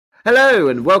Hello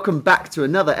and welcome back to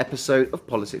another episode of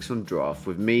Politics on Draft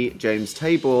with me, James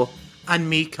Tabor. And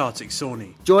me, Kartik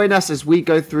Sawhney. Join us as we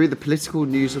go through the political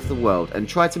news of the world and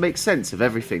try to make sense of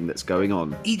everything that's going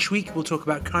on. Each week we'll talk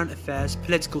about current affairs,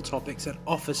 political topics, and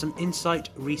offer some insight,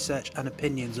 research, and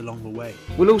opinions along the way.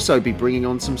 We'll also be bringing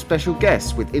on some special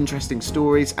guests with interesting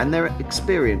stories and their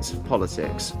experience of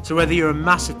politics. So whether you're a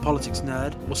massive politics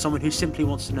nerd or someone who simply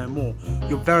wants to know more,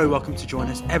 you're very welcome to join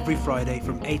us every Friday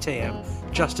from 8 a.m,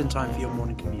 just in time for your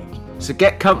morning commute. So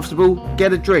get comfortable,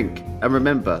 get a drink, and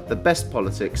remember, the best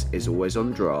politics is always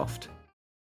on draft.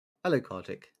 Hello,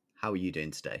 Kartik. How are you doing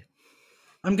today?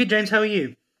 I'm good, James. How are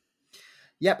you?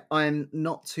 Yep, I'm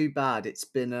not too bad. It's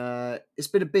been a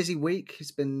busy week.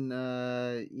 It's been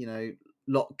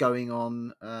lot going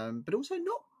on, but also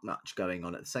not much going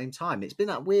on at the same time. It's been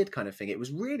that weird kind of thing. It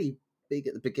was really big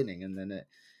at the beginning, and then it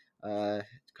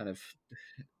kind of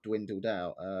dwindled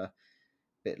out.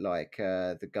 Bit like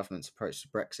the government's approach to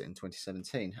Brexit in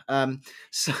 2017.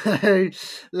 So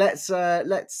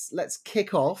let's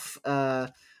kick off,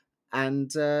 and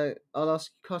I'll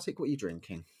ask you, Kartik, what are you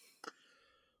drinking?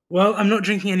 Well, I'm not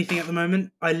drinking anything at the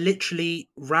moment. I literally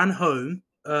ran home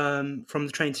from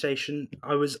the train station.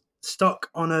 I was stuck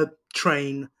on a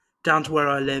train down to where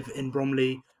I live in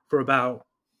Bromley for about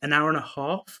an hour and a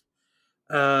half.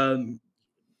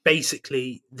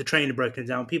 Basically, the train had broken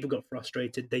down. People got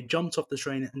frustrated. They jumped off the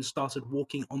train and started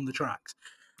walking on the tracks.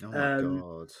 Oh my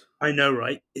God. I know,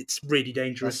 right? It's really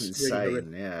dangerous. That's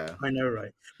insane, yeah. I know,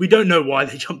 right? We don't know why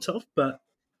they jumped off, but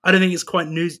I don't think it's quite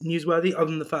newsworthy, other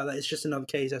than the fact that it's just another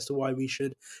case as to why we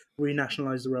should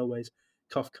renationalise the railways.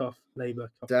 Cough, cough, Labour.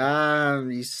 Cough, Damn,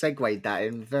 cough. you segued that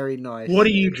in very nice. What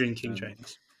are you drinking,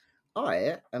 James?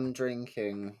 I am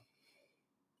drinking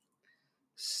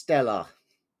Stella,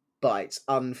 but it's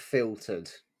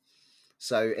unfiltered.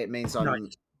 So it means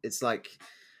Nice. It's like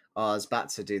I was about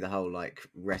to do the whole like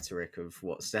rhetoric of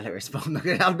what Stella is, but I'm not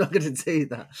gonna do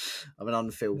that. I'm an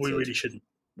unfiltered. We really shouldn't.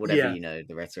 Whatever Yeah. you know,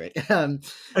 the rhetoric.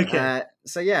 Okay.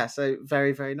 So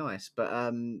very, very nice.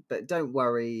 But don't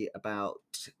worry about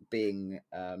being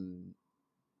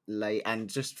late. And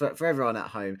just for everyone at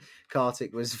home,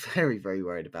 Kartik was very, very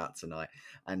worried about tonight,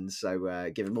 and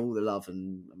so give him all the love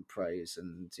and praise,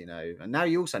 and and now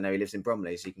you also know he lives in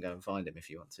Bromley, so you can go and find him if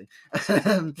you want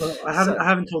to. Well, I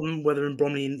haven't told them whether in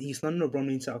Bromley in East London or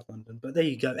Bromley in South London, but there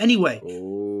you go. Anyway,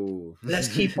 let's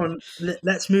keep on.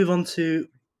 Let's move on to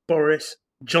Boris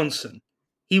Johnson.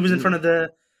 He was in front of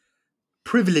the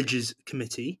Privileges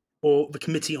Committee, or the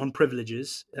Committee on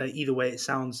Privileges. Either way, it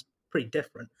sounds pretty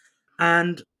different.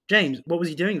 And James, what was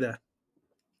he doing there?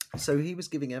 So he was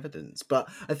giving evidence, but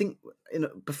I think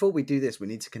before we do this, we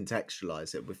need to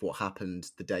contextualize it with what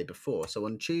happened the day before. So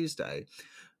on Tuesday,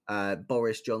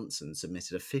 Boris Johnson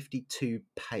submitted a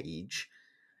 52-page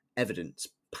evidence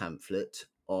pamphlet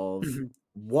of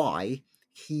why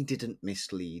he didn't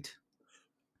mislead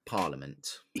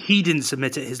Parliament. He didn't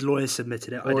submit it. His lawyers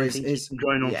submitted it. I don't think he's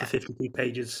going on for 52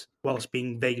 pages whilst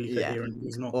being vaguely coherent.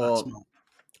 He's not that smart.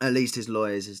 At least his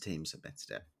lawyers, his team submitted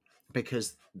it.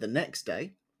 Because the next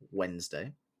day,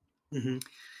 Wednesday,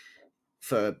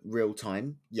 for real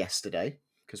time, yesterday,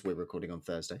 because we're recording on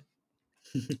Thursday,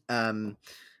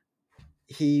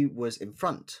 he was in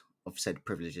front of said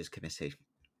Privileges Committee,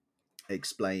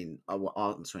 answering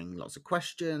lots of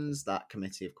questions. That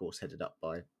committee, of course, headed up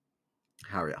by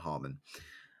Harriet Harman.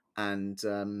 And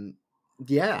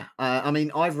I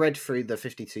mean, I've read through the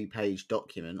 52-page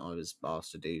document. I was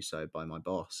asked to do so by my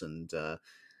boss, and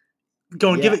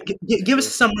go on, give us a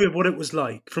summary of what it was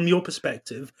like from your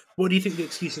perspective. What do you think the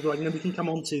excuses were like? And then we can come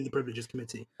on to the Privileges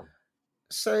Committee.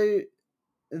 So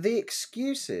the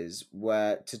excuses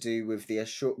were to do with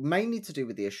mainly to do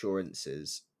with the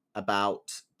assurances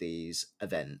about these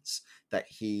events that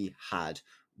he had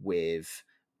with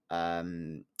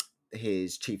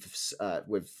his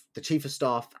with the chief of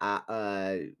staff at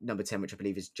Number 10, which I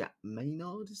believe is Jack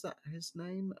Maynard. Is that his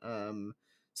name?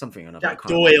 Something or another. Jack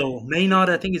Doyle. Maynard,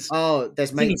 I think it's...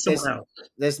 there's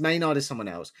Maynard is someone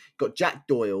else. Got Jack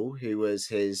Doyle, who was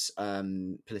his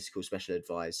political special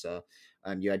advisor.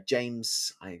 You had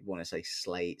James, I want to say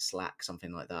Slack,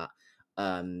 something like that.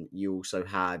 You also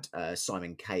had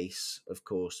Simon Case, of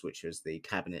course, which was the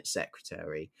cabinet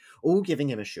secretary, all giving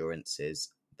him assurances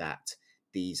that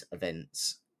these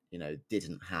events,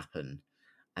 didn't happen.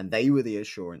 And they were the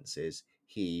assurances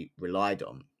he relied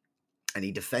on. And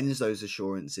he defends those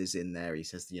assurances in there. He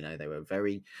says, they were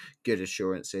very good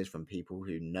assurances from people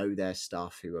who know their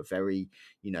stuff, who are very,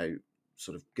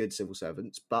 sort of good civil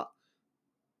servants. But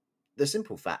the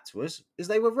simple fact is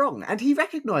they were wrong, and he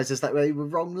recognises that they were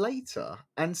wrong later,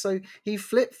 and so he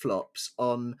flip-flops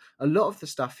on a lot of the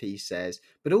stuff he says,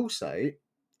 but also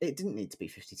it didn't need to be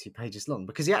 52 pages long,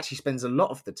 because he actually spends a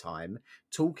lot of the time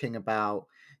talking about,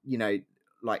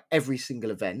 like every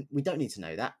single event. We don't need to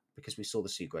know that because we saw the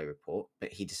Sugoi report,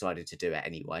 but he decided to do it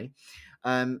anyway.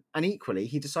 And equally,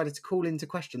 he decided to call into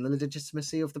question the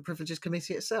legitimacy of the Privileges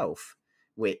Committee itself,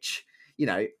 which,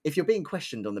 if you're being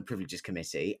questioned on the Privileges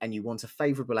Committee and you want a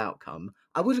favourable outcome,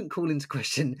 I wouldn't call into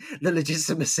question the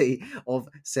legitimacy of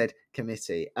said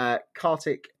committee.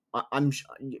 Kartik, I'm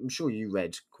sure you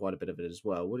read quite a bit of it as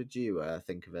well. What did you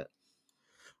think of it?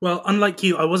 Well, unlike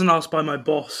you, I wasn't asked by my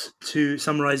boss to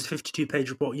summarise the 52-page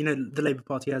report. The Labour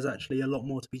Party has actually a lot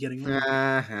more to be getting on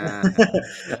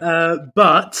with.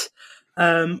 But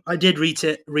I did read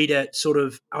it sort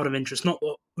of out of interest. Not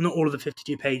all of the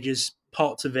 52 pages,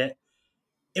 parts of it.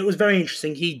 It was very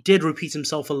interesting. He did repeat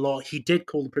himself a lot. He did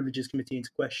call the Privileges Committee into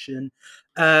question.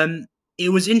 It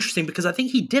was interesting because I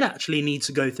think he did actually need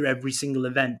to go through every single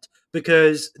event,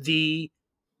 because the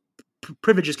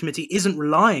Privileges Committee isn't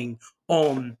relying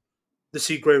on the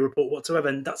Sugoi report whatsoever,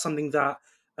 and that's something that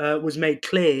was made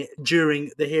clear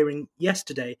during the hearing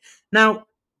yesterday. Now,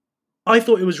 I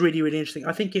thought it was really, really interesting.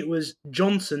 I think it was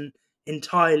Johnson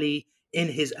entirely in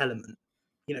his element,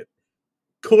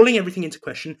 calling everything into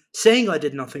question, saying I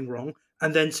did nothing wrong,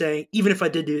 and then saying, even if I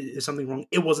did do something wrong,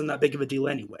 it wasn't that big of a deal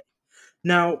anyway.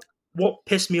 Now, what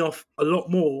pissed me off a lot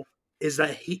more is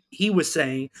that he was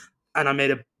saying, and I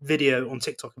made a video on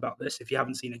TikTok about this. If you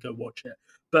haven't seen it, go watch it.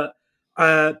 But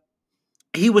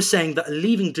he was saying that a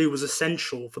leaving do was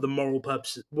essential for the moral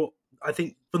purposes. Well, I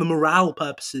think for the morale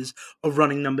purposes of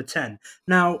running number 10.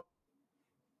 Now,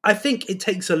 I think it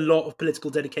takes a lot of political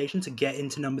dedication to get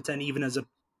into number 10, even as a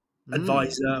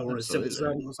advisor or a civil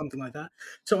servant or something like that.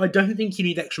 So I don't think you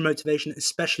need extra motivation,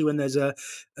 especially when there's a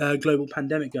global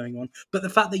pandemic going on. But the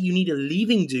fact that you need a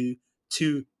leaving do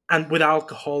and with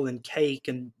alcohol and cake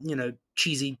and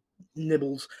cheesy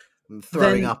nibbles,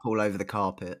 throwing up all over the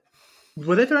carpet.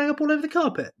 Were they throwing up all over the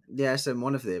carpet? Yes, in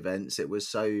one of the events, it was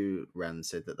so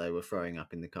rancid that they were throwing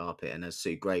up in the carpet. And as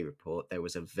Sue Gray report, there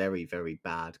was a very, very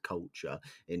bad culture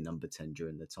in number 10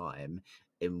 during the time,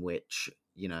 in which,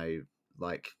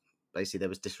 basically there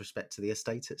was disrespect to the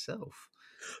estate itself.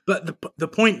 But the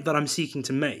point that I'm seeking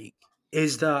to make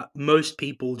is that most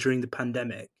people during the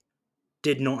pandemic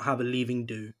did not have a leaving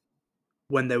do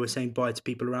when they were saying bye to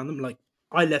people around them. Like,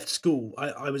 I left school.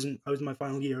 I was in my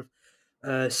final year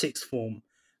of sixth form,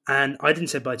 and I didn't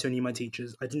say bye to any of my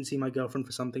teachers. I didn't see my girlfriend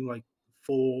for something like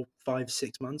 4, 5,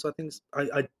 6 months. I think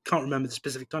I can't remember the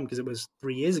specific time because it was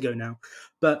 3 years ago now.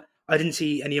 But I didn't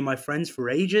see any of my friends for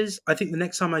ages. I think the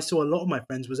next time I saw a lot of my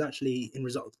friends was actually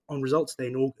on results day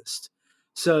in August.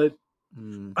 So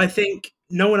I think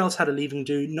no one else had a leaving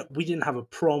do. No, we didn't have a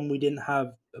prom. We didn't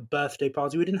have a birthday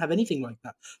party. We didn't have anything like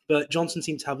that. But Johnson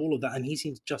seemed to have all of that, and he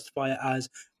seems to justify it as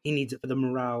he needs it for the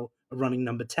morale of running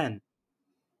number 10.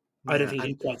 I don't think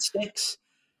it quite sticks.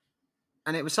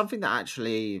 And it was something that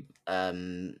actually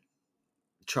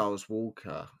Charles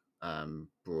Walker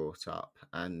brought up,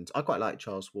 and I quite like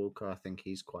Charles Walker. I think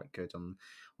he's quite good on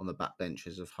the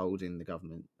backbenches of holding the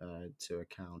government to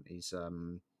account. He's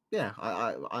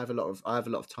I have a lot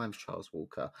of time for Charles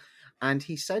Walker, and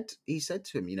he said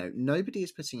to him, nobody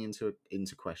is putting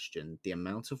into question the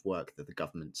amount of work that the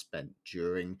government spent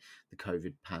during the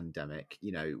COVID pandemic,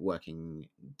 working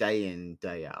day in,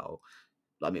 day out.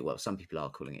 I mean, well, some people are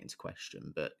calling it into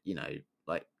question, but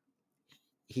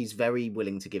he's very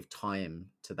willing to give time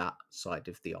to that side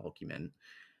of the argument.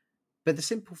 But the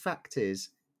simple fact is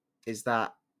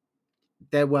that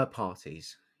there were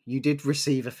parties. You did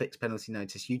receive a fixed penalty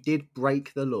notice. You did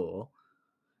break the law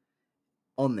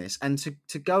on this. And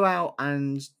to go out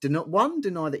and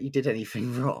deny that you did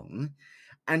anything wrong,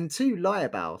 and to lie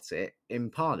about it in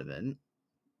Parliament,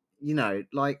 it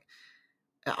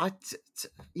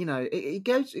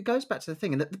goes back to the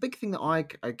thing. And the big thing that I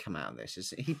come out of this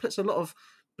is he puts a lot of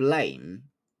blame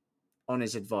on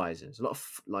his advisors. A lot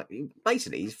of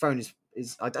basically he's thrown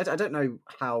his I don't know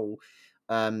how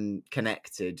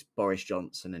connected Boris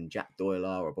Johnson and Jack Doyle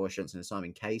are, or Boris Johnson and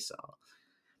Simon Case are,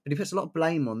 but he puts a lot of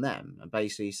blame on them and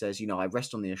basically says, I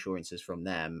rest on the assurances from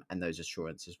them, and those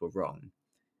assurances were wrong.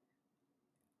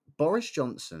 Boris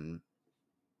Johnson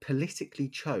politically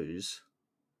chose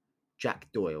Jack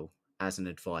Doyle as an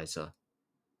advisor.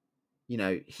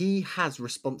 He has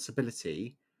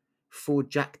responsibility for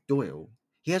Jack Doyle.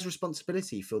 He has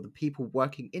responsibility for the people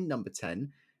working in number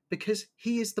 10 because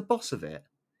he is the boss of it.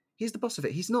 He's the boss of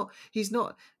it. He's not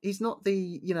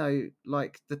the,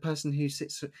 the person who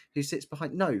sits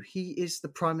behind. No, he is the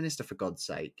Prime Minister, for God's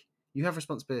sake. You have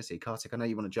responsibility, Kartik. I know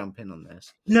you want to jump in on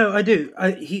this. No, I do.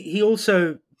 He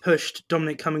also pushed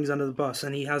Dominic Cummings under the bus,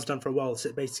 and he has done for a while,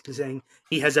 basically saying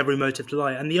he has every motive to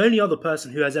lie. And the only other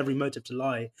person who has every motive to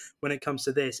lie when it comes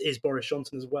to this is Boris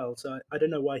Johnson as well. So I don't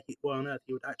know why on earth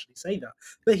he would actually say that,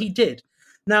 but he did.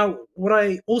 Now, what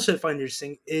I also find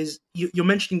interesting is you're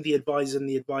mentioning the advisor and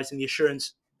the advice and the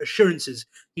assurances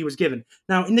he was given.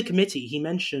 Now, in the committee, he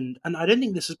mentioned, and I don't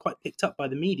think this is quite picked up by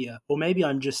the media, or maybe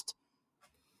I'm just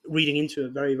reading into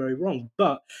it very, very wrong.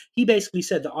 But he basically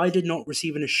said that I did not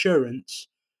receive an assurance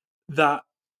that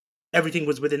everything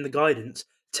was within the guidance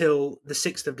till the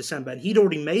 6th of December. And he'd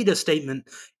already made a statement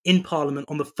in Parliament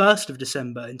on the 1st of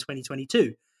December in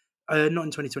 2022, not in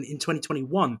 2020, in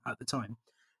 2021 at the time,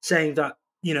 saying that,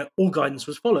 all guidance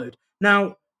was followed.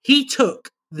 Now, he took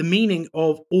the meaning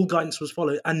of all guidance was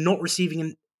followed and not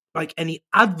receiving any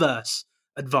adverse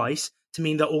advice to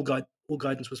mean that all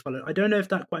guidance was followed. I don't know if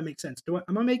that quite makes sense.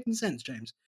 Am I making sense,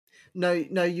 James? No,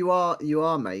 you are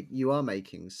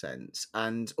making sense,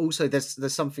 and also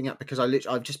there's something up because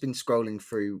I've just been scrolling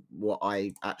through what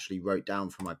I actually wrote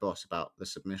down for my boss about the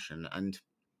submission, and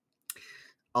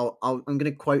I'm going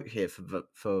to quote here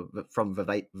from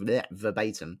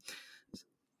verbatim.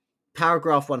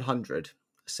 Paragraph 100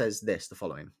 says the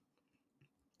following.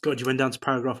 God, you went down to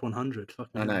paragraph 100.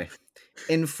 Fucking I know.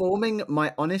 Informing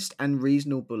my honest and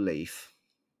reasonable belief,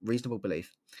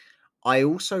 I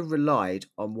also relied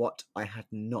on what I had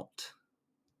not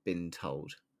been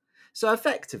told. So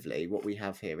effectively, what we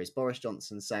have here is Boris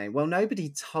Johnson saying, well, nobody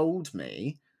told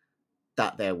me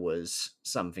that there was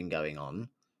something going on,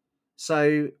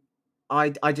 so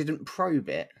I didn't probe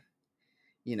it,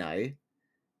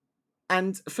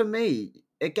 And for me,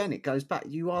 again, it goes back.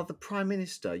 You are the Prime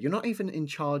Minister. You're not even in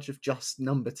charge of just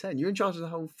number 10. You're in charge of the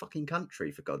whole fucking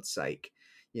country, for God's sake.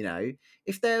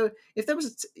 If there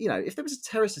was a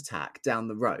terrorist attack down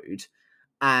the road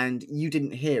and you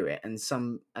didn't hear it and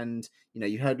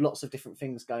you heard lots of different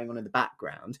things going on in the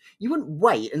background, you wouldn't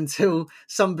wait until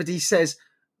somebody says,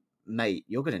 mate,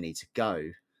 you're going to need to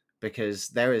go because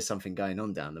there is something going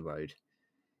on down the road.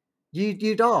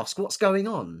 You'd ask, what's going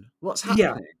on? What's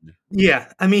happening? Yeah.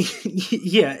 I mean,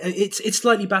 yeah, it's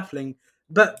slightly baffling.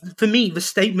 But for me, the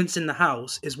statements in the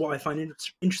House is what I find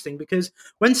interesting because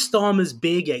when Starmer's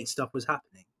Beergate stuff was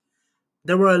happening,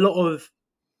 there were a lot of,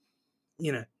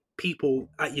 people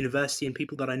at university and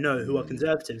people that I know who are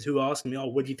conservatives who are asking me, oh,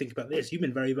 what do you think about this? You've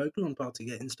been very vocal on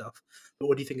Partygate and stuff, but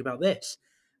what do you think about this?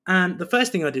 And the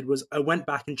first thing I did was I went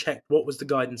back and checked what was the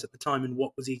guidance at the time and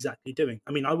what was he exactly doing.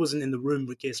 I mean, I wasn't in the room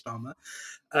with Keir Starmer,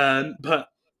 but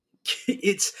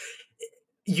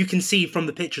you can see from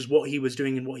the pictures what he was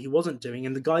doing and what he wasn't doing,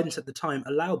 and the guidance at the time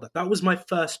allowed that. That was my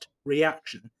first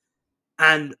reaction,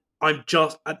 and I'm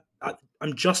just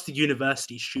a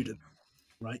university student,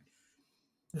 right?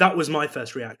 That was my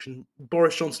first reaction.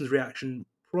 Boris Johnson's reaction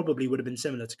probably would have been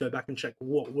similar, to go back and check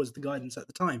what was the guidance at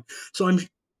the time. So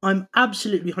I'm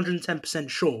absolutely 110%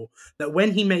 sure that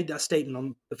when he made that statement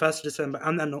on the 1st of December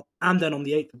and then on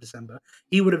the 8th of December,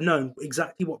 he would have known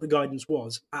exactly what the guidance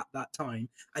was at that time,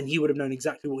 and he would have known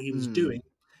exactly what he was doing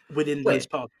within those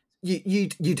parts.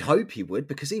 You'd hope he would,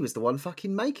 because he was the one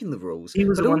fucking making the rules. He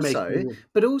was the one making the rules.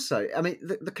 But also, I mean,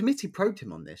 the committee probed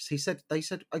him on this. They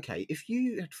said, okay, if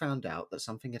you had found out that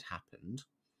something had happened,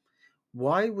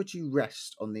 why would you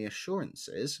rest on the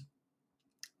assurances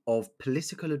of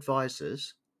political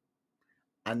advisors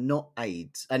and not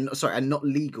not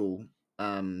legal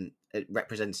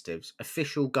representatives,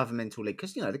 official governmental legal?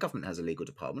 Because the government has a legal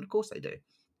department, of course they do.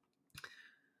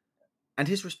 And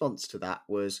his response to that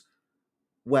was,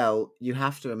 well, you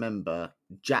have to remember,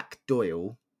 Jack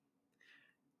Doyle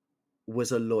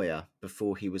was a lawyer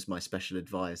before he was my special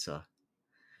advisor.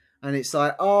 And it's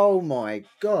like, oh my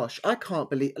gosh, I can't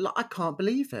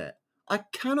believe it. I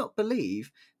cannot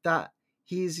believe that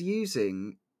he is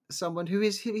using someone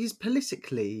he's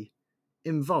politically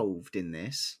involved in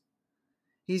this.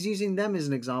 He's using them as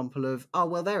an example of, oh,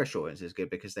 well, their assurance is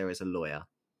good because there is a lawyer.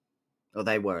 Or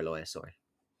they were a lawyer, sorry.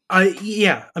 I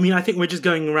mean, I think we're just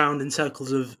going around in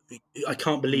circles of, I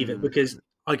can't believe it, because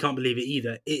I can't believe it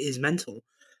either. It is mental.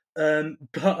 But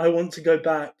I want to go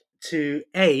back to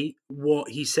what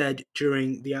he said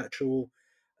during the actual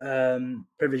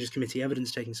Privileges Committee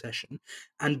evidence taking session,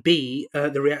 and B,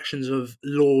 the reactions of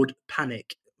Lord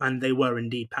Panic, and they were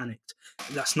indeed panicked.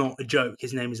 That's not a joke.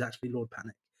 His name is actually Lord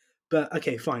Panic. But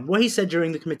okay, fine. What he said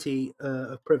during the Committee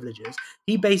of Privileges,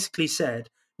 he basically said,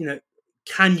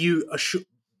 can you assure?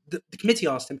 The committee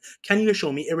asked him, can you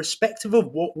assure me, irrespective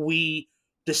of what we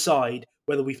decide,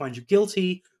 whether we find you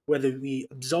guilty, whether we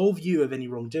absolve you of any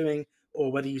wrhether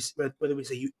we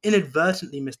say you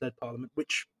inadvertently misled Parliament,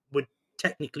 which would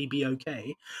technically be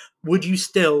okay, would you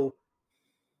still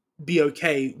be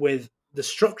okay with the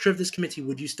structure of this committee?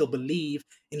 Would you still believe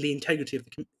in the integrity of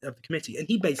the committee? And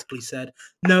he basically said,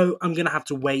 no, I'm going to have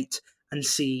to wait and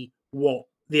see what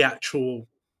the actual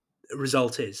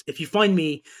result is. If you find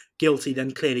me guilty,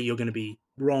 then clearly you're going to be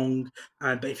wrong.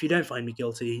 But if you don't find me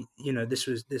guilty,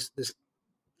 this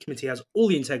committee has all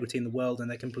the integrity in the world and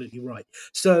they're completely right.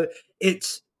 So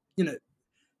it's,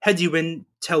 head you win,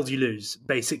 tails you lose,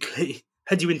 basically.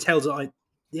 Head you win, tails I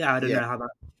don't know how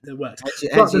that works.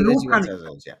 But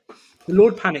the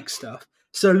Lord Panic stuff.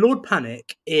 So Lord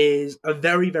Panic is a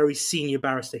very, very senior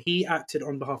barrister. He acted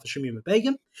on behalf of Shamima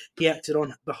Begum. He acted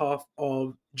on behalf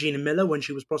of Gina Miller when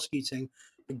she was prosecuting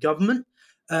the government.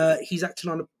 He's acted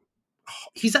on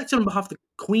behalf of the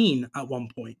Queen at one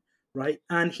point, right?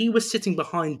 And he was sitting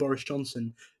behind Boris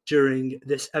Johnson during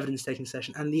this evidence-taking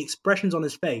session, and the expressions on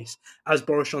his face as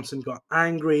Boris Johnson got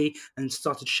angry and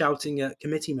started shouting at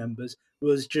committee members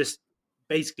was just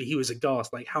basically, he was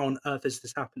aghast. Like, how on earth is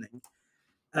this happening?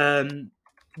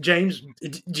 James,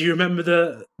 do you remember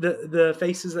the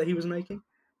faces that he was making?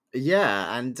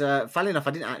 Yeah, and funnily enough,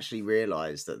 I didn't actually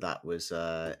realise that was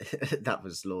that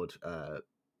was Lord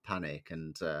Panic,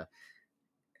 and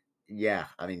yeah,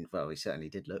 I mean, well, he certainly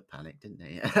did look panicked, didn't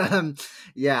he?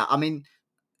 Yeah, I mean,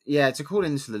 yeah, to call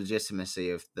into the legitimacy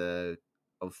of the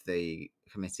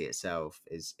committee itself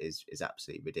is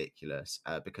absolutely ridiculous,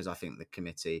 because I think the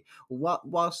committee,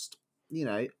 whilst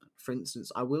for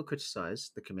instance, I will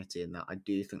criticise the committee in that I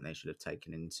do think they should have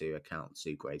taken into account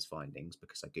Sue Gray's findings,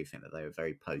 because I do think that they were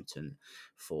very potent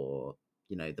for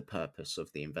the purpose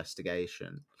of the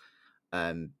investigation.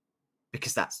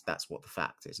 Because that's what the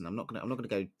fact is, and I'm not gonna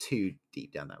go too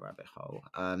deep down that rabbit hole.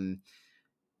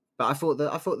 But I thought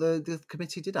the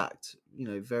committee did act,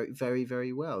 very, very,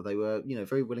 very well. They were,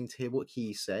 very willing to hear what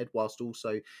he said, whilst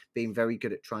also being very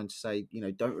good at trying to say,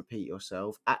 don't repeat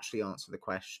yourself, actually answer the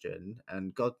question.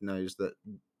 And God knows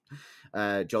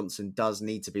that Johnson does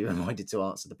need to be reminded to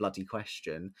answer the bloody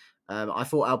question. I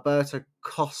thought Alberto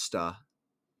Costa,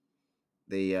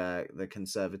 the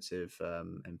Conservative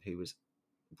MP, was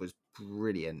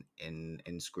brilliant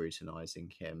in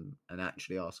scrutinizing him and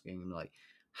actually asking him, like,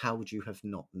 how would you have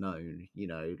not known,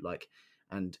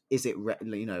 and is it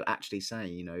actually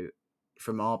saying,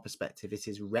 from our perspective, it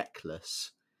is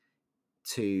reckless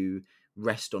to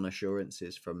rest on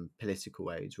assurances from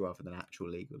political aides rather than actual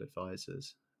legal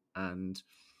advisors. And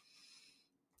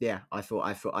yeah, I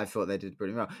thought they did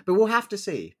pretty well, but we'll have to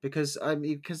see, because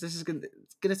this is going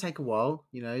to take a while.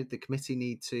 The committee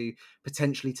need to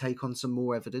potentially take on some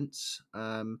more evidence,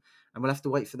 and we'll have to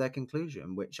wait for their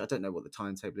conclusion. Which I don't know what the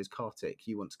timetable is. Kartik,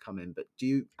 you want to come in, but do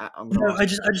you? I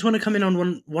just want to come in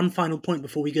on one final point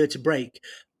before we go to break.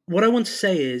 What I want to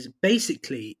say is,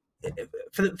 basically,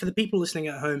 for the people listening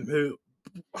at home who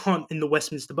aren't in the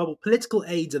Westminster bubble, political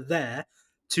aides are there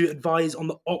to advise on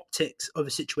the optics of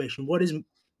a situation. What is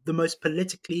the most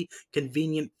politically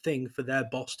convenient thing for their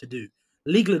boss to do?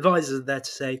 Legal advisors are there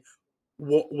to say,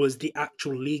 what was the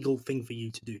actual legal thing for you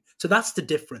to do? So that's the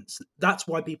difference. That's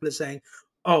why people are saying,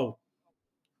 oh,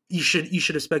 you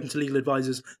should have spoken to legal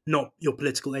advisors, not your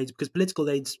political aides, because political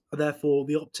aides are there for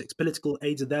the optics. Political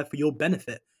aides are there for your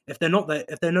benefit. If they're not there,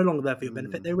 if they're no longer there for your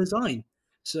benefit, they resign.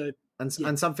 So,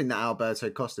 and something that Alberto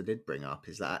Costa did bring up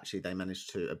is that actually they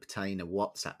managed to obtain a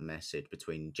WhatsApp message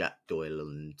between Jack Doyle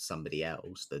and somebody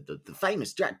else, the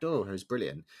famous Jack Doyle, who's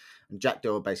brilliant. And Jack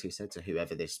Doyle basically said to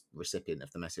whoever this recipient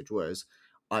of the message was,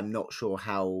 I'm not sure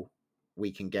how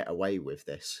we can get away with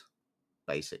this,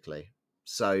 basically.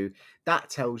 So that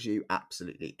tells you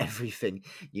absolutely everything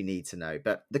you need to know.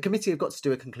 But the committee have got to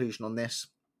do a conclusion on this.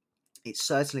 It's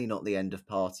certainly not the end of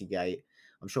Partygate.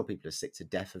 I'm sure people are sick to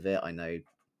death of it. I know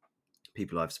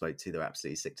people I've spoke to, they're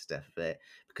absolutely sick to death of it,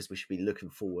 because we should be looking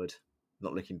forward,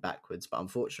 not looking backwards. But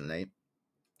unfortunately,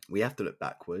 we have to look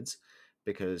backwards,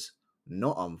 because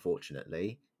not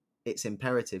unfortunately, it's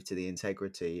imperative to the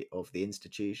integrity of the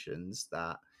institutions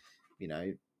that,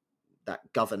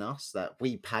 that govern us, that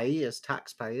we pay as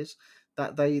taxpayers,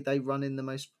 that they run in the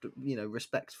most,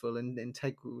 respectful and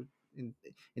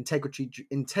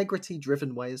integrity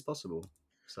driven way as possible.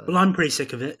 So. Well, I'm pretty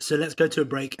sick of it. So let's go to a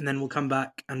break, and then we'll come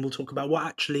back and we'll talk about what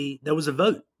actually there was a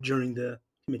vote during the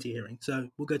committee hearing. So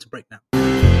we'll go to break now.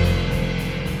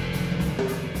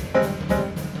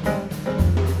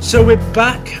 So we're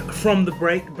back from the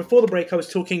break. Before the break, I was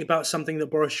talking about something that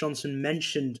Boris Johnson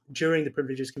mentioned during the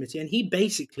Privileges Committee, and he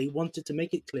basically wanted to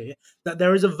make it clear that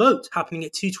there is a vote happening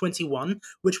at 2:21,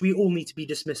 which we all need to be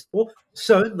dismissed for.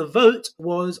 So the vote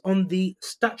was on the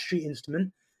statutory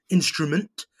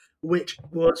instrument, which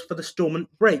was for the Stormont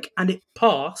break, and it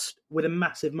passed with a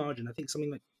massive margin. I think something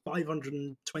like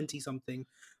 520 something,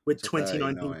 with So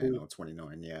 29 39 people. or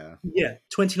 29, yeah. Yeah,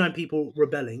 29 people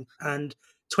rebelling, and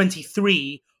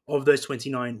 23 of those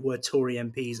 29 were Tory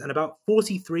MPs, and about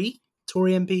 43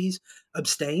 Tory MPs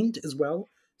abstained as well.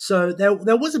 So there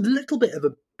was a little bit of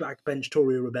a backbench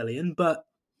Tory rebellion,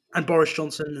 and Boris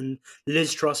Johnson and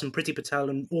Liz Truss and Priti Patel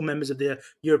and all members of the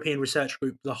European Research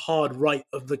Group, the hard right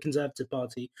of the Conservative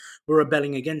Party, were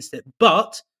rebelling against it.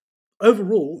 But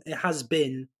overall, it has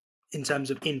been, in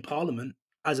terms of in Parliament,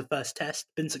 as a first test,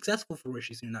 been successful for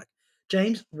Rishi Sunak.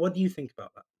 James, what do you think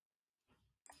about that?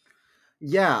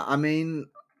 Yeah, I mean,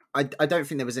 I don't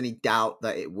think there was any doubt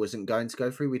that it wasn't going to go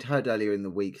through. We'd heard earlier in the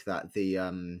week that the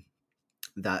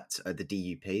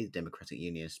DUP, the Democratic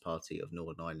Unionist Party of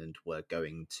Northern Ireland, were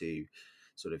going to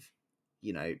sort of,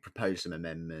 propose some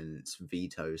amendments,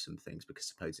 veto some things because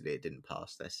supposedly it didn't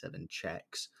pass their 7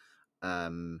 checks. I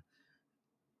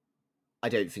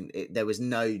don't think there was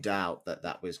no doubt that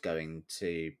that was going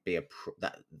to be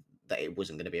that it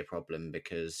wasn't going to be a problem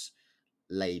because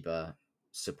Labour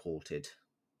supported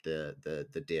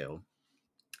the deal,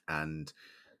 and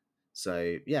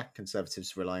so yeah,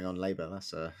 Conservatives relying on Labour.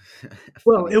 That's a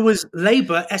Well, funny. it was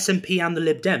Labour, SNP, and the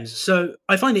Lib Dems. So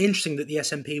I find it interesting that the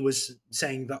SNP was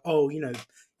saying that,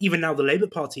 even now the Labour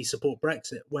Party support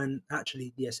Brexit, when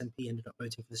actually the SNP ended up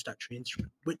voting for the statutory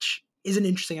instrument, which is an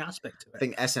interesting aspect of I it.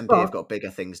 think SNP have But got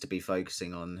bigger things to be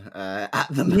focusing on at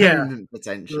the yeah, moment,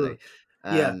 potentially.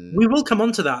 yeah, we will come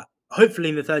on to that hopefully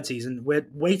in the third season. We're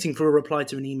waiting for a reply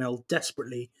to an email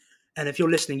desperately, and if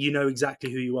you're listening, you know exactly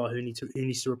who you are who needs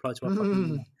to reply to our fucking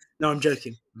email. No, I'm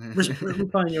joking.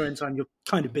 Reply in your own time. You're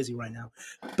kind of busy right now,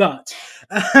 but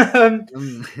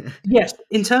yes,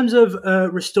 in terms of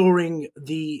restoring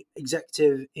the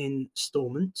executive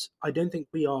installment, I don't think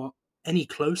we are any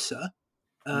closer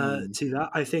to that.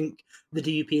 I think the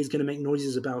DUP is going to make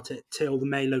noises about it till the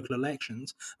May local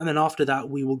elections, and then after that,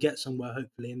 we will get somewhere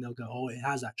hopefully, and they'll go, "Oh, it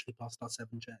has actually passed our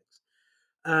 7 checks."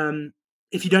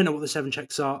 If you don't know what the 7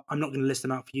 checks are, I'm not going to list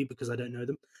them out for you because I don't know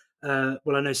them.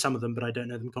 Well, I know some of them, but I don't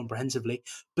know them comprehensively.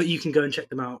 But you can go and check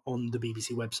them out on the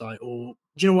BBC website, or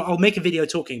do you know what? I'll make a video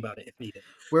talking about it if needed.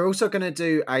 We're also going to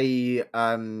do a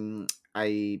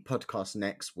podcast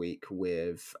next week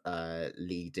with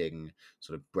leading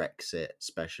sort of Brexit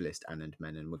specialist Anand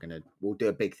Menon. We'll do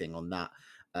a big thing on that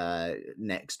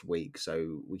next week,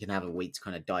 so we can have a week to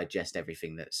kind of digest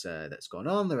everything that's gone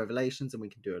on, the revelations, and we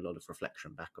can do a lot of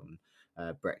reflection back on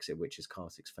Brexit, which is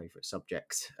Kartik's favourite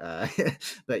subject.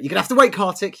 But you're gonna have to wait,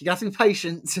 Kartik. You're gonna have to be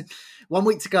patient. 1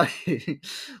 week to go.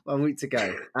 1 week to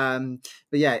go.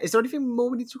 But yeah, is there anything more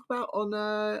we need to talk about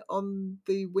on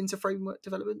the winter framework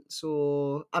developments?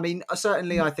 Or I mean,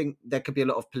 certainly, I think there could be a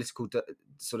lot of political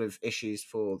sort of issues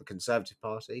for the Conservative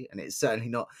Party, and it's certainly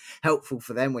not helpful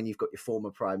for them when you've got your former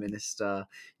Prime Minister,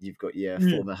 you've got your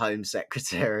former Home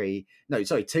Secretary. No,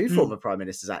 sorry, 2 former Prime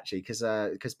Ministers actually, because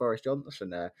Boris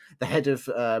Johnson, the head of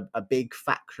a big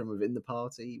faction within the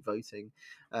party, voting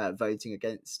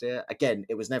against it. Again,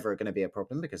 it was never going to be a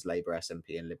problem because Labour,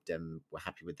 SNP, and Lib Dem were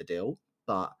happy with the deal,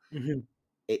 but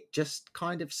it just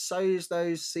kind of sows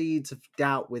those seeds of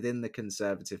doubt within the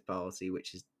Conservative Party,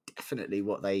 which is definitely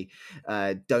what they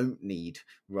don't need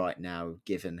right now,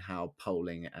 given how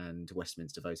polling and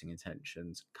Westminster voting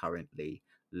intentions currently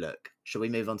look. Shall we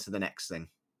move on to the next thing?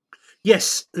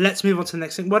 Yes, let's move on to the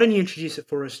next thing. Why don't you introduce it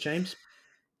for us, James?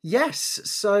 Yes.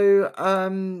 So,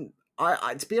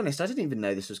 I to be honest, I didn't even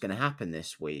know this was going to happen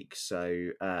this week. So,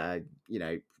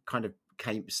 kind of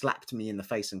slapped me in the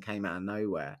face and came out of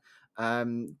nowhere.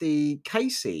 The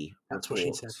Casey That's what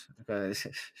she said. report,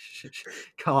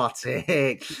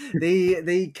 Kartik.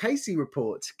 The Casey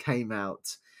report came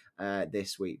out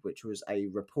this week, which was a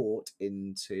report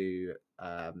into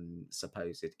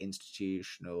supposed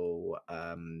institutional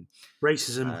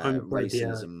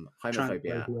Racism,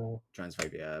 homophobia,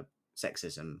 transphobia,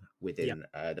 sexism within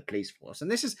the police force,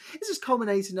 and this is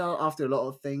culminating after a lot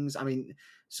of things. I mean,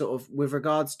 sort of with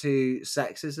regards to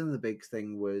sexism, the big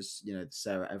thing was the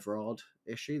Sarah Everard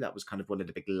issue. That was kind of one of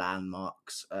the big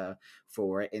landmarks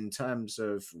for it. In terms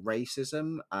of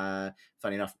racism,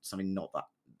 funny enough, something not that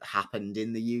happened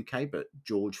in the UK, but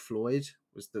George Floyd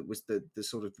was the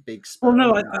sort of the big spur. Well,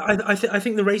 no, I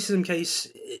think the racism case,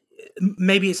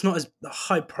 maybe it's not as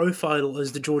high profile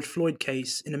as the George Floyd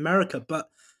case in America, but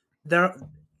the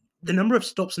number of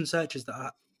stops and searches that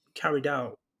are carried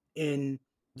out in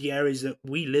the areas that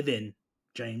we live in,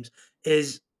 James,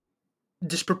 is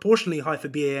disproportionately high for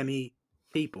BAME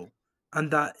people,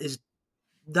 and that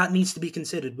needs to be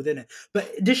considered within it.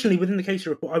 But additionally, within the Casey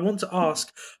report, I want to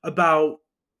ask about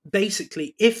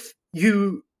basically if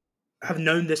you have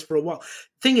known this for a while.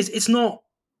 Thing is, it's not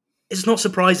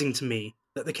surprising to me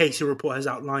that the Casey report has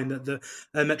outlined that the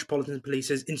Metropolitan Police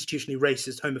is institutionally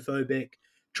racist, homophobic,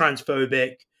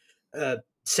 transphobic,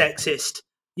 sexist.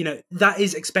 That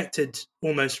is expected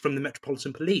almost from the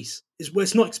Metropolitan Police.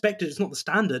 It's not expected, it's not the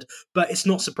standard, but it's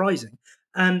not surprising.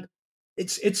 And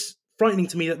it's frightening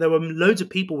to me that there were loads of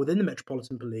people within the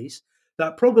Metropolitan Police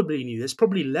that probably knew this,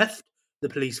 probably left the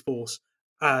police force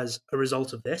as a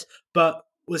result of this, but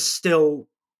was still,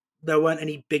 there weren't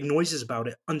any big noises about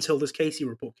it until this Casey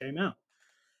report came out.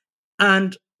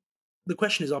 And the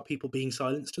question is, are people being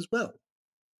silenced as well?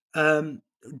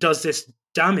 Does this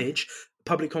damage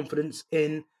public confidence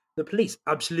in the police?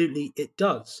 Absolutely, it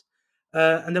does.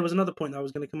 And there was another point that I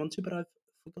was going to come on to, but I've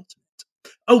forgotten it.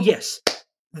 Oh, yes.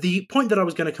 The point that I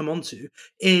was going to come on to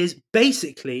is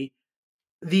basically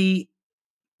the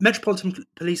Metropolitan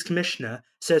Police Commissioner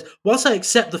says, whilst I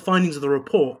accept the findings of the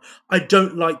report, I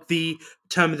don't like the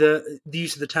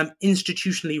use of the term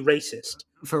institutionally racist.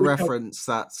 For reference,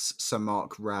 that's Sir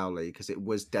Mark Rowley, because it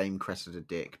was Dame Cressida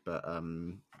Dick, but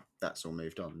that's all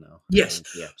moved on now. Yes.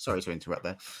 Yeah, sorry to interrupt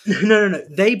there. No.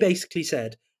 They basically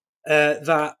said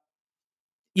that,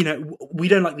 we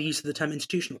don't like the use of the term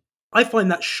institutional. I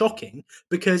find that shocking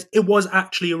because it was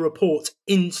actually a report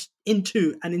into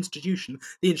an institution,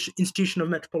 the institution of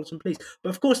Metropolitan Police.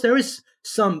 But of course, there is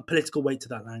some political weight to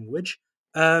that language.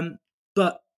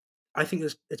 But I think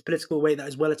it's political weight that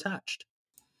is well attached.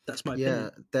 That's my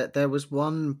opinion. Yeah, there was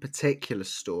one particular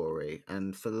story,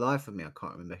 and for the life of me, I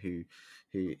can't remember who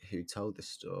told the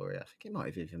story. I think it might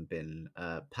have even been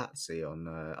Patsy on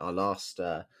our last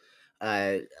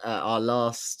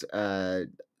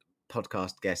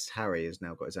podcast guest. Harry has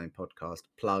now got his own podcast.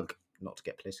 Plug, not to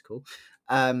get political.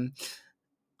 I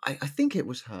think it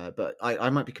was her, but I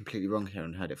might be completely wrong here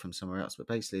and heard it from somewhere else. But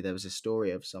basically, there was a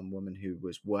story of some woman who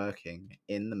was working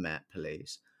in the Met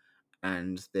Police,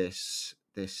 and this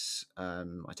I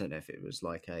don't know if it was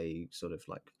like a sort of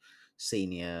like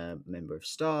senior member of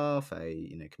staff,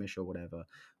 a commissioner or whatever,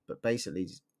 but basically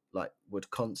like would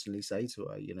constantly say to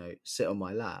her, sit on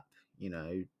my lap,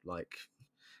 like,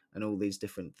 and all these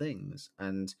different things.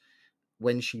 And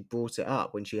when she brought it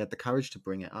up, when she had the courage to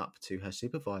bring it up to her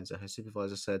supervisor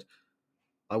said,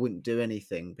 I wouldn't do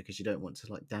anything because you don't want to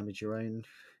like damage your own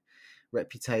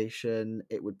reputation.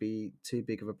 It would be too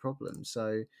big of a problem.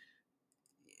 So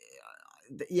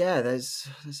yeah, there's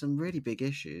some really big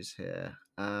issues here,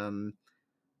 and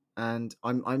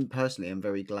I'm personally am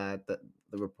very glad that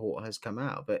the report has come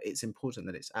out, but it's important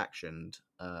that it's actioned.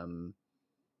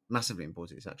 Massively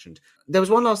important it's actioned. There was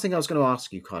one last thing I was going to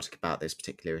ask you, Kartik, about this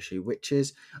particular issue, which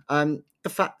is the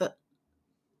fact that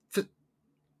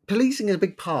policing is a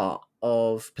big part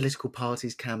of political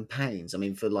parties' campaigns. I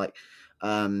mean,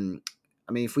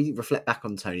 if we reflect back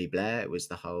on Tony Blair, it was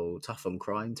the whole tough on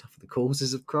crime, tough on the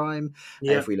causes of crime.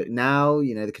 Yeah. If we look now,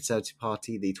 the Conservative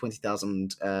Party, the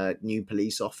 20,000 new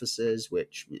police officers,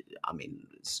 which,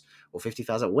 or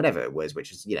 50,000, whatever it was,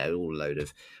 which is, all a load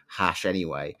of hash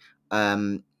anyway.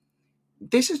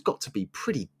 This has got to be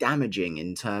pretty damaging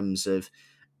in terms of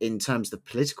the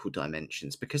political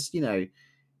dimensions, because,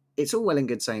 it's all well and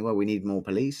good saying, well, we need more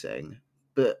policing.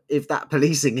 But if that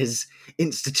policing is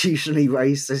institutionally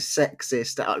racist,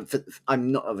 sexist,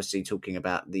 I'm not obviously talking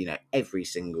about every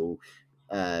single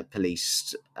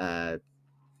police.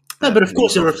 No, but of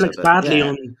course, it reflects badly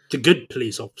on the good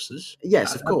police officers.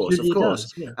 Yes, of course.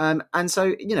 Does, yeah. And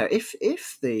so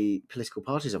if the political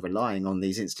parties are relying on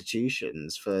these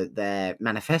institutions for their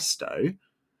manifesto,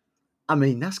 I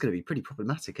mean, that's going to be pretty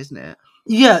problematic, isn't it?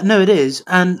 Yeah, no, it is.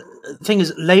 And the thing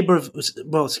is, Labour,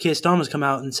 Keir Starmer's come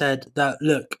out and said that,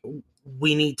 look,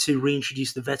 we need to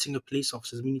reintroduce the vetting of police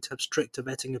officers. We need to have stricter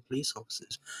vetting of police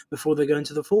officers before they go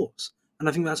into the force. And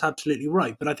I think that's absolutely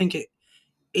right. But I think it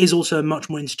is also a much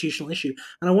more institutional issue.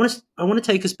 And I want to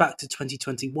take us back to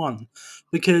 2021,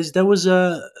 because there was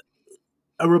a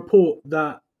report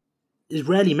that is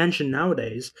rarely mentioned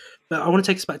nowadays, but I want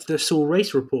to take us back to the Saul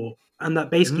Race report, and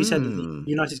that basically said that the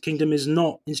United Kingdom is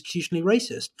not institutionally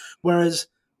racist. Whereas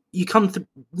you come to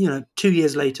 2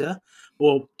 years later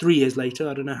or 3 years later,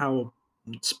 I don't know how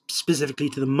specifically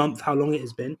to the month how long it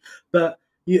has been, but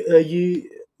you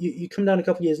come down a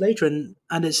couple of years later and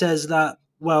it says that,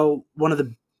 well, one of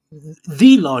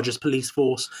the largest police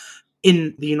force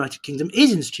in the United Kingdom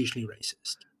is institutionally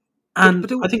racist. And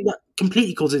I think that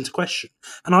completely calls into question.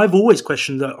 And I've always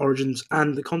questioned the origins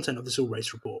and the content of the Saul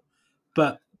Race report.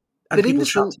 But in the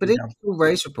Saul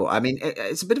Race report, I mean,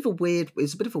 it's a bit of a weird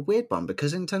one,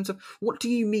 because in terms of, what do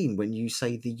you mean when you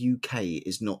say the UK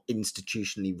is not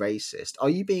institutionally racist? Are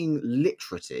you being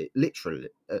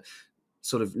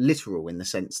sort of literal in the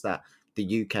sense that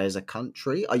the UK as a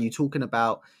country? Are you talking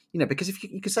about, because if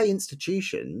you could say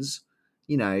institutions,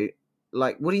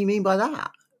 like, what do you mean by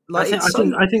that? I Like, think it's I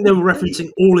think so I think they were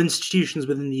referencing all institutions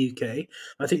within the UK.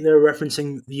 I think they were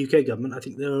referencing the UK government. I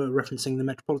think they were referencing the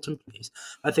Metropolitan Police.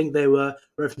 I think they were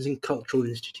referencing cultural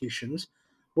institutions.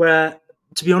 Where,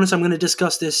 to be honest, I'm going to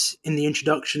discuss this in the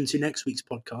introduction to next week's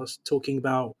podcast, talking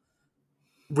about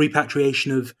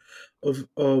repatriation of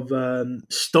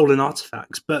stolen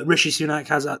artifacts. But Rishi Sunak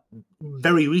has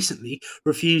very recently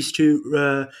refused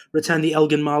to return the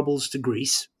Elgin marbles to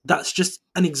Greece. That's just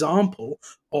an example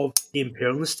of the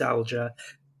imperial nostalgia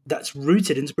that's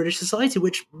rooted into British society,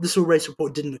 which the Saw Race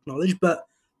report didn't acknowledge, but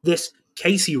this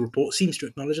Casey report seems to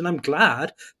acknowledge, and I'm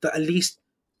glad that at least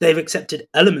they've accepted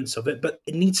elements of it, but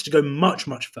it needs to go much,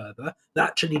 much further. There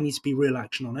actually needs to be real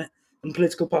action on it, and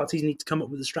political parties need to come up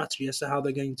with a strategy as to how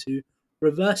they're going to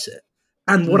reverse it.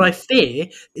 And what I fear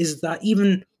is that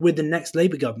even with the next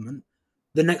Labour government,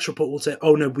 the next report will say,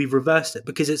 oh no, we've reversed it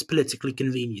because it's politically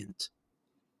convenient.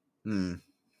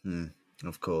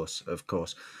 Of course.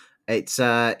 It's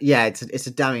it's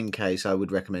a damning case. I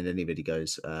would recommend anybody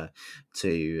goes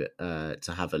to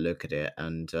have a look at it,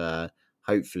 and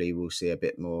hopefully we'll see a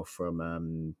bit more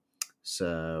from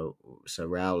Sir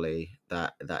Rowley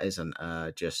that isn't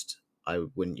just, I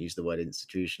wouldn't use the word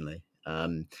institutionally,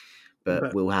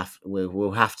 but we'll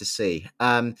have to see.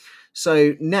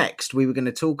 So next we were going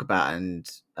to talk about, and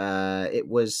it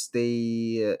was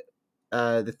the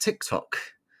TikTok.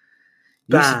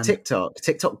 Use of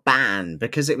TikTok ban,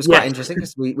 because it was quite interesting,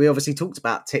 because we obviously talked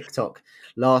about TikTok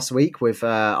last week with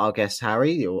our guest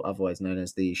Harry, or otherwise known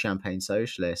as the Champagne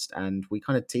Socialist, and we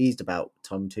kind of teased about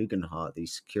Tom Tugendhat, the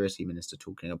security minister,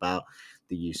 talking about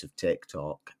the use of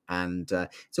TikTok, and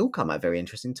it's all come at a very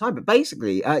interesting time. But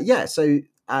basically, so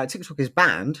TikTok is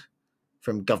banned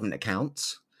from government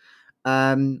accounts,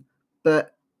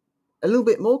 but a little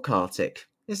bit more Kartik,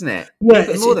 isn't it? Yeah,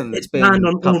 it's banned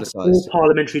on all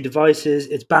parliamentary devices.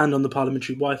 It's banned on the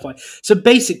parliamentary Wi-Fi. So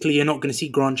basically, you're not going to see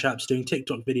Grant Shapps doing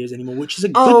TikTok videos anymore, which is a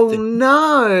good thing.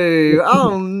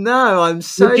 Oh no! I'm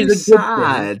so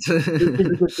sad. Which is a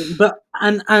good thing. But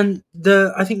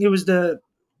I think it was the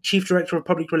chief director of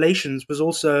public relations was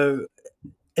also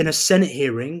in a Senate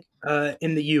hearing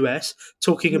in the US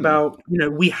talking about,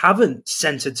 we haven't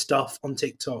censored stuff on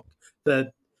TikTok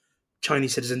for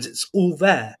Chinese citizens. It's all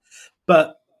there,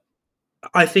 but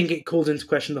I think it called into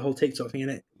question the whole TikTok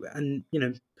thing, and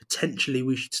potentially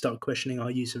we should start questioning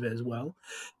our use of it as well.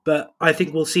 But I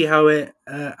think we'll see how it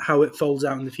folds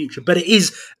out in the future. But it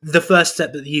is the first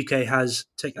step that the UK has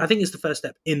taken. I think it's the first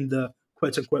step in the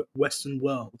quote unquote Western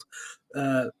world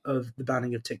of the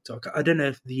banning of TikTok. I don't know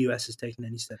if the US has taken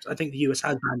any steps. I think the US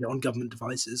has banned it on government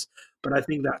devices, but I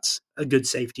think that's a good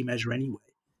safety measure anyway.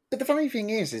 But the funny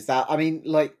thing is that, I mean,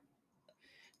 like,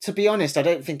 to be honest, I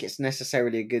don't think it's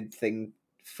necessarily a good thing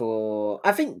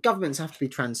I think governments have to be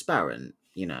transparent,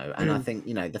 and I think,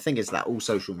 the thing is that all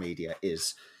social media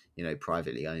is,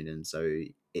 privately owned, and so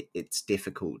it's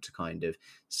difficult to kind of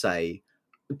say,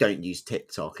 don't use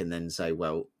TikTok, and then say,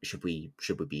 well, should we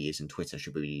be using Twitter?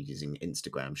 Should we be using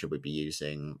Instagram? Should we be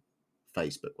using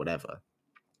Facebook? Whatever.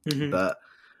 But,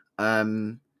 I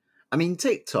mean,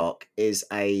 TikTok is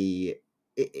a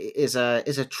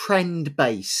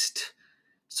trend-based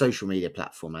social media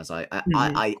platform, as I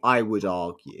would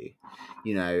argue.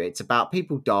 It's about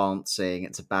people dancing.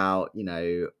 It's about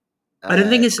I don't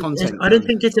think it's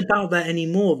about that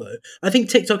anymore, though. I think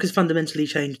TikTok has fundamentally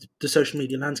changed the social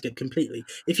media landscape completely.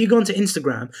 If you go onto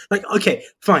Instagram, okay,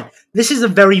 fine, this is a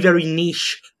very, very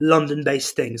niche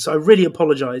London-based thing, so I really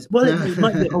apologise. Well, it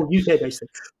might be a whole UK-based thing,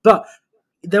 but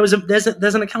there's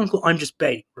an account called I'm Just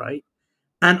Bait, right?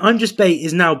 And I'm Just Bait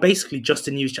is now basically just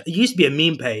a news channel. It used to be a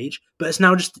meme page, but it's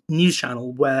now just a news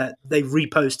channel where they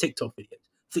repost TikTok videos.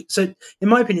 So, in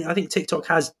my opinion, I think TikTok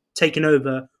has taken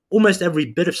over almost every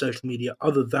bit of social media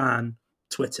other than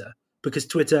Twitter, because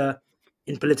Twitter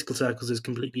in political circles is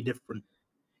completely different.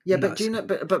 Yeah, but do you know?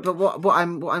 But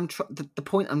the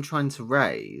point I'm trying to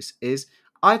raise is,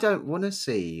 I don't want to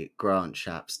see Grant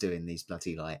Shapps doing these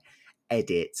bloody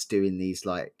edits, doing these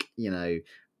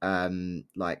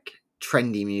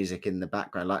trendy music in the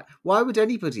background. Like, why would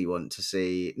anybody want to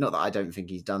see? Not that I don't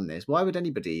think he's done this. Why would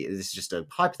anybody? This is just a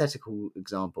hypothetical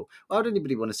example. Why would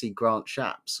anybody want to see Grant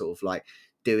Shapps sort of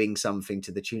doing something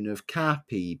to the tune of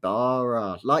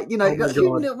Capybara?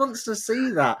 Who wants to see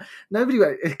that? Nobody.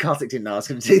 Kartik didn't ask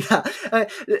him to do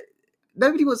that.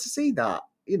 Nobody wants to see that.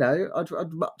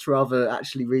 I'd much rather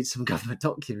actually read some government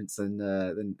documents than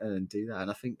do that. And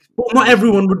I think, well, not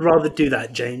everyone would rather do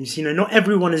that, James. Not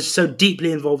everyone is so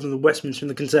deeply involved in the Westminster and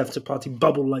the Conservative Party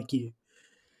bubble like you.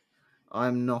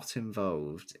 I'm not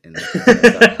involved in the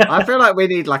process. I feel like we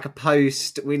need like a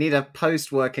post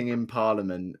working in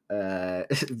Parliament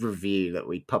review that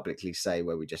we publicly say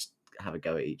where we just have a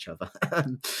go at each other.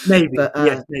 Maybe, but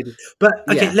yes, maybe. But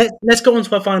okay, yeah, let's go on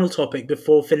to our final topic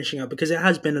before finishing up, because it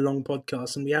has been a long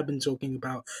podcast and we have been talking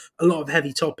about a lot of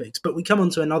heavy topics. But we come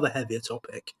on to another heavier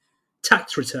topic: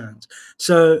 tax returns.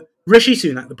 So Rishi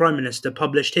Sunak, the Prime Minister,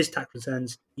 published his tax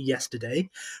returns yesterday,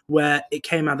 where it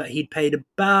came out that he'd paid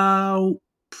about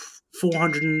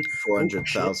 400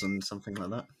 400,000, something like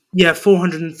that. yeah,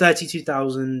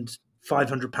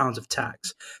 £432,500 of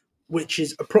tax, which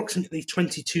is approximately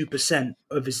 22%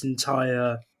 of his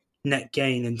entire net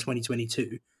gain in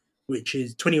 2022, which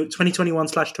is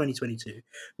 2021/2022,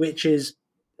 which is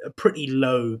a pretty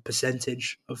low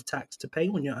percentage of tax to pay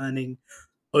when you're earning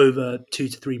over £2 to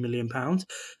 £3 million.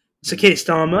 So Keir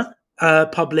Starmer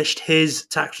published his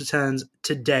tax returns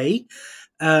today.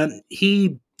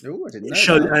 He Oh, I didn't know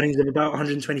showed that. earnings of about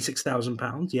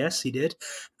 £126,000. Yes, he did.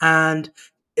 And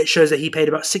it shows that he paid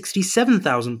about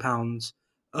 £67,000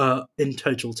 in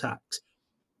total tax.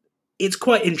 It's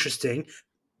quite interesting.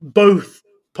 Both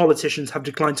politicians have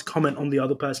declined to comment on the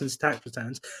other person's tax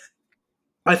returns.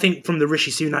 I think from the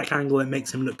Rishi Sunak angle, it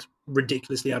makes him look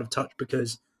ridiculously out of touch,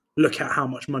 because look at how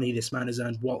much money this man has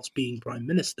earned whilst being Prime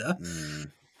Minister.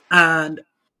 And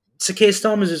Sir Keir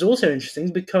Starmer's is also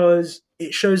interesting because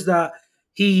it shows that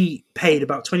he paid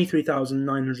about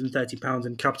 £23,930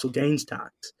 in capital gains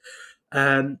tax.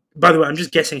 By the way, I'm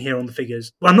just guessing here on the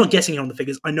figures. Well, I'm not guessing here on the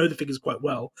figures. I know the figures quite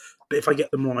well, but if I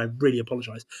get them wrong, I really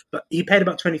apologise. But he paid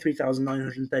about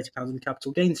 £23,930 in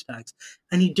capital gains tax,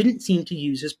 and he didn't seem to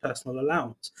use his personal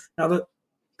allowance. Now, the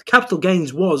capital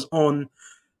gains was on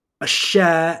a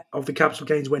share of the capital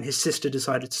gains when his sister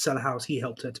decided to sell a house he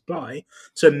helped her to buy.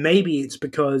 So maybe it's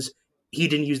because he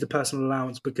didn't use the personal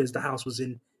allowance because the house was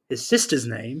in his sister's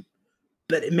name,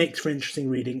 but it makes for interesting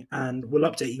reading, and we'll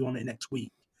update you on it next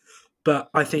week. But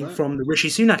I think from the Rishi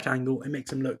Sunak angle, it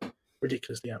makes him look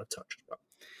ridiculously out of touch.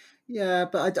 Yeah,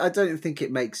 but I don't think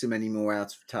it makes him any more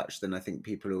out of touch than I think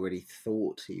people already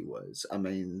thought he was. I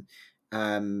mean,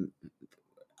 the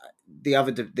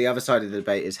other side of the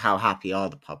debate is how happy are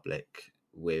the public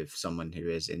with someone who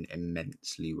is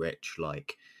immensely rich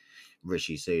like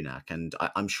Rishi Sunak, and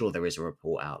I'm sure there is a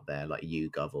report out there like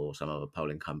YouGov or some other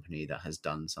polling company that has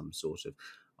done some sort of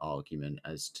argument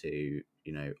as to,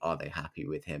 are they happy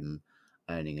with him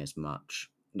earning as much?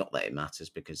 Not that it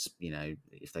matters, because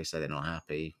if they say they're not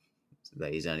happy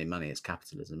that he's earning money, it's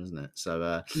capitalism, isn't it?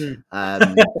 So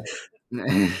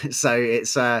so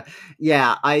it's I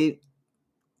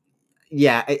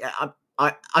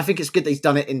think it's good that he's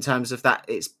done it in terms of that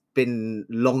it's been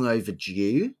long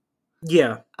overdue.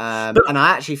 Yeah, and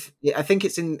I think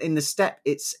it's in the step.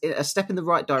 It's a step in the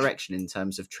right direction in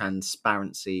terms of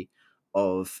transparency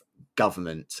of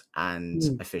government and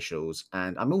officials.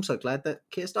 And I'm also glad that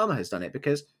Keir Starmer has done it,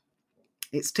 because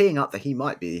it's teeing up that he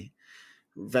might be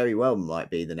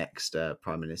the next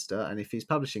prime minister. And if he's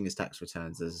publishing his tax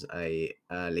returns as a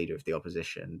leader of the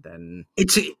opposition, then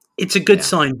it's a good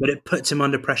sign, but it puts him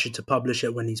under pressure to publish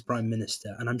it when he's prime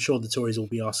minister. And I'm sure the Tories will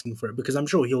be asking for it, because I'm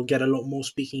sure he'll get a lot more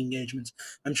speaking engagements.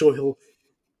 I'm sure he'll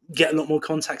get a lot more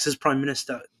contacts as prime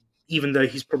minister, even though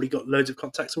he's probably got loads of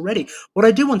contacts already. What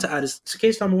I do want to add is Sir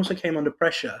Keir Starmer also came under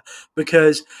pressure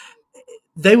because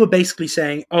they were basically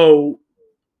saying,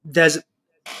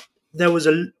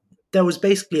 there was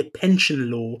basically a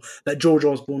pension law that George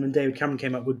Osborne and David Cameron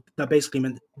came up with that basically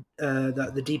meant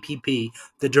that the DPP,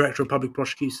 the Director of Public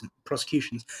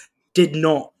Prosecutions, did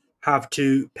not have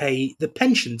to pay the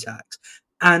pension tax.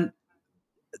 And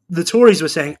the Tories were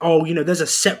saying, there's a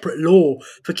separate law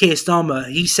for Keir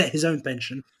Starmer. He set his own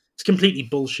pension. It's completely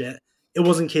bullshit. It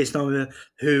wasn't Keir Starmer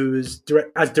who was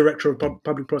as Director of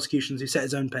Public Prosecutions who set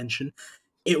his own pension.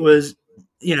 It was,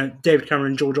 David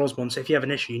Cameron and George Osborne. So if you have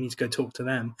an issue, you need to go talk to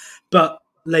them. But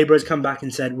Labour has come back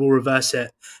and said, we'll reverse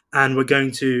it, and we're going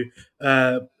to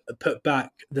put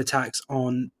back the tax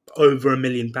on over £1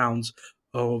 million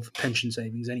of pension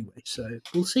savings anyway. So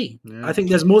we'll see. Yeah. I think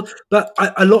there's more, but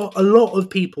a lot of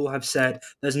people have said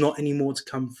there's not any more to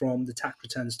come from the tax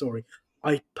return story.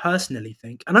 I personally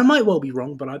think, and I might well be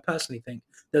wrong, but I personally think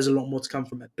there's a lot more to come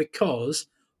from it, because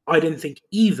I didn't think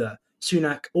either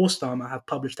Sunak or Starmer have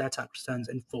published their tax returns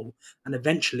in full, and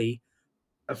eventually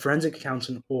a forensic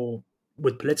accountant or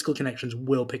with political connections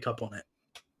will pick up on it.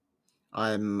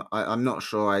 I'm not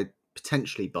sure I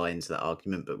potentially buy into that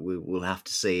argument, but we'll have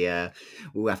to see.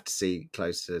 We'll have to see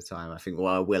close to the time. I think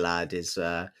what I will add is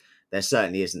there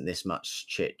certainly isn't this much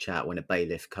chit chat when a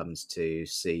bailiff comes to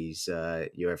seize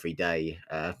your everyday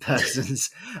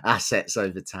person's assets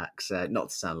over tax. Not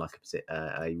to sound like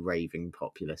a raving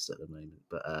populist at the moment,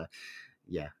 but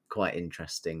yeah, quite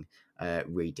interesting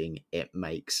reading it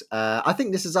makes. I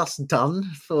think this is us done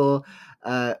for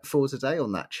today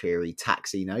on that cheery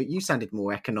taxi note. You sounded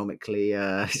more economically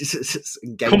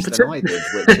engaged than I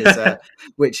did,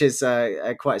 which is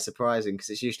quite surprising, because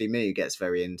it's usually me who gets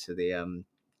very into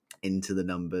the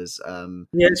numbers. Yeah,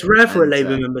 it's rare for a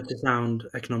Labour member to sound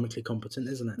economically competent,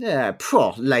 isn't it? Yeah,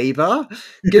 Labour,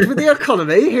 good with the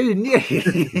economy. Who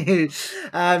knew?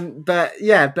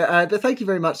 But thank you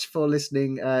very much for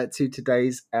listening to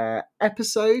today's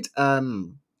episode.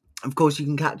 Of course, you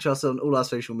can catch us on all our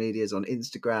social medias on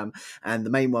Instagram, and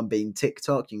the main one being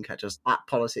TikTok. You can catch us at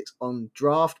Politics on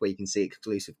Draft, where you can see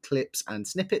exclusive clips and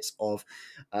snippets of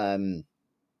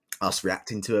us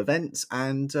reacting to events,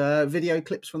 and video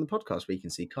clips from the podcast where you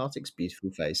can see Kartik's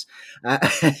beautiful face.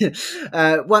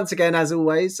 Once again, as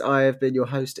always, I have been your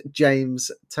host,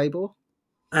 James Tabor.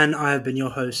 And I have been your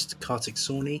host, Kartik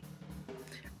Sawney.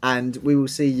 And we will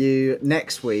see you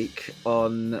next week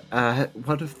on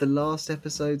one of the last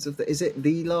episodes of is it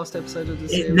the last episode of the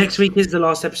series? Next week is the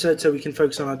last episode, so we can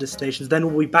focus on our dissertations. Then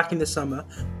we'll be back in the summer,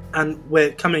 and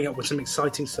we're coming up with some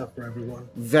exciting stuff for everyone.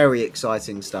 Very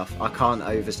exciting stuff. I can't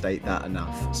overstate that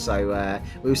enough. So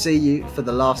we'll see you for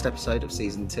the last episode of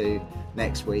season 2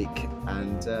 next week.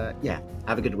 And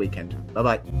have a good weekend.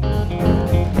 Bye-bye.